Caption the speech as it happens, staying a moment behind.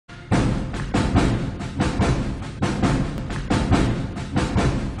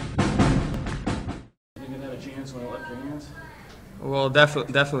Well,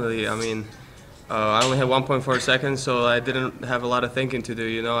 definitely. I mean, I only had 1.4 seconds, so I didn't have a lot of thinking to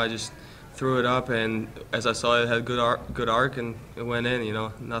do. I just threw it up, and as I saw it had good arc, and it went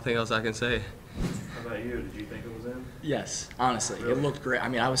in. Nothing else I can say. How about you? Did you think it was in? Yes, honestly, Really? it looked great. I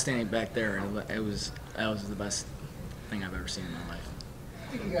mean, I was standing back there, and that was the best thing I've ever seen in my life.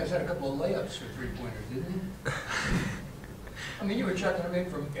 I think you guys had a couple of layups for three-pointers, didn't you? I mean, you were chucking them in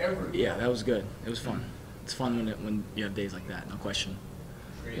from everywhere. Yeah, that was good. It was fun. It's fun when you have days like that, no question.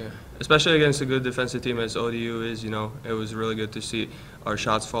 Yeah, especially against a good defensive team as ODU is. It was really good to see our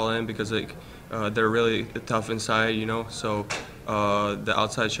shots fall in because they're really tough inside. So the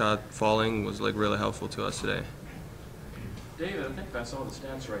outside shot falling was really helpful to us today. David, I think if I saw the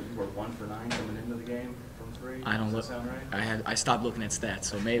stats right, you were 1 for 9 coming into the game from 3. I don't Does look. that sound right? I stopped looking at stats,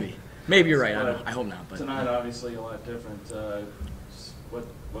 so maybe you're right. I hope not. But tonight, obviously, a lot different.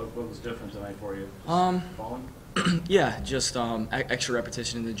 What was different tonight for you? Falling? Yeah, just extra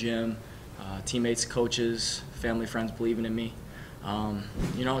repetition in the gym, teammates, coaches, family, friends believing in me.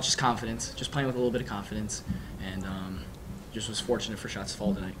 It's just confidence, just playing with a little bit of confidence, and just was fortunate for shots to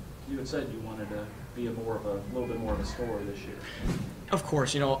fall tonight. You had said you wanted to be a little bit more of a scorer this year. Of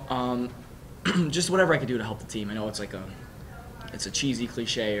course, just whatever I could do to help the team. I know it's it's a cheesy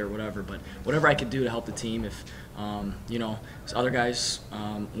cliche or whatever, but whatever I could do to help the team. If other guys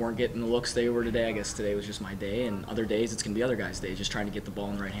weren't getting the looks they were today, I guess today was just my day, and other days it's gonna be other guys' day, just trying to get the ball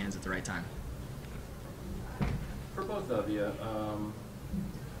in the right hands at the right time. For both of you,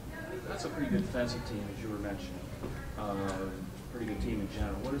 that's a pretty good defensive team, as you were mentioning. Pretty good team in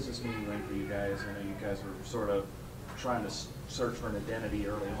general. What does this mean for you guys? I know you guys were sort of trying to search for an identity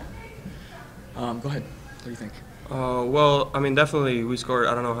early on. Go ahead. What do you think? Well, I mean, definitely we scored,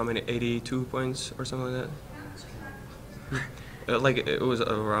 I don't know how many, 82 points or something like that. It was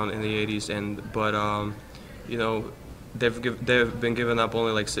around in the 80s, but they've been giving up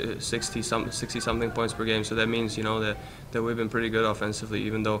only 60 something points per game, so that means that we've been pretty good offensively,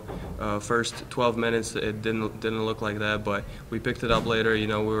 even though first 12 minutes it didn't look like that, but we picked it up later. We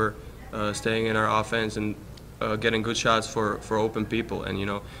were staying in our offense and getting good shots for open people, and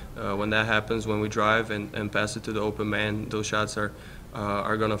when that happens, when we drive and pass it to the open man, those shots are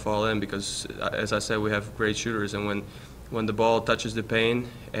going to fall in because, as I said, we have great shooters, and when the ball touches the paint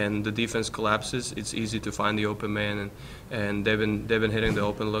and the defense collapses, it's easy to find the open man, and they've been hitting the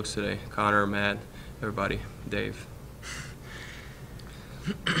open looks today. Connor, Matt, everybody, Dave.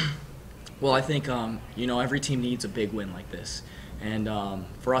 Well, I think every team needs a big win like this, and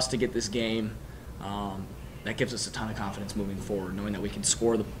for us to get this game, that gives us a ton of confidence moving forward, knowing that we can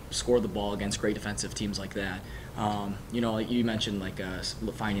score the ball against great defensive teams like that. Like you mentioned,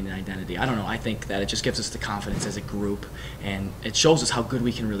 finding an identity. I don't know. I think that it just gives us the confidence as a group, and it shows us how good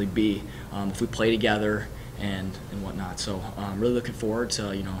we can really be if we play together and whatnot. So I'm really looking forward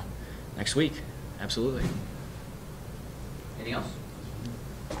to next week. Absolutely. Anything else?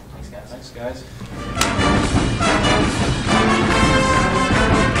 Thanks, guys. Thanks, guys.